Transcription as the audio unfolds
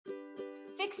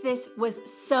Fix This was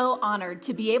so honored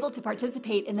to be able to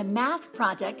participate in the mask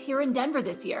project here in Denver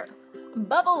this year.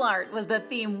 Bubble art was the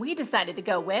theme we decided to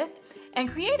go with, and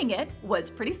creating it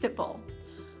was pretty simple.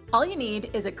 All you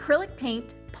need is acrylic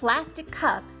paint, plastic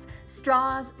cups,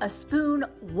 straws, a spoon,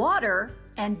 water,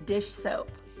 and dish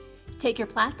soap. Take your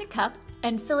plastic cup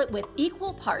and fill it with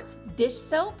equal parts dish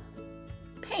soap,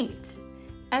 paint,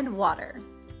 and water.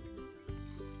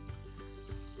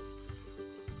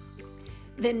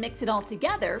 Then mix it all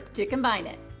together to combine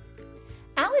it.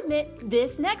 I'll admit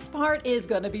this next part is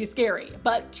gonna be scary,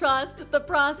 but trust the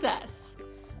process.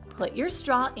 Put your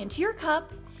straw into your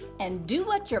cup and do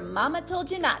what your mama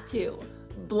told you not to.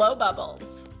 Blow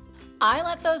bubbles. I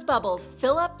let those bubbles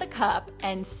fill up the cup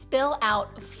and spill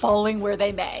out, falling where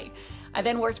they may. I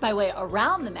then worked my way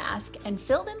around the mask and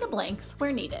filled in the blanks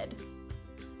where needed.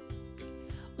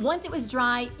 Once it was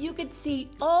dry, you could see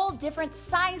all different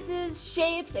sizes,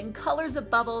 shapes, and colors of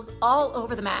bubbles all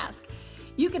over the mask.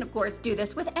 You can, of course, do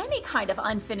this with any kind of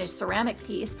unfinished ceramic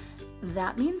piece.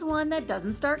 That means one that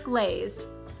doesn't start glazed.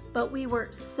 But we were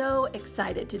so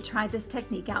excited to try this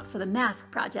technique out for the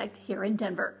mask project here in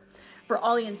Denver. For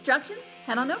all the instructions,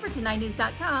 head on over to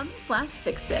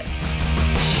 9news.com/fixthis.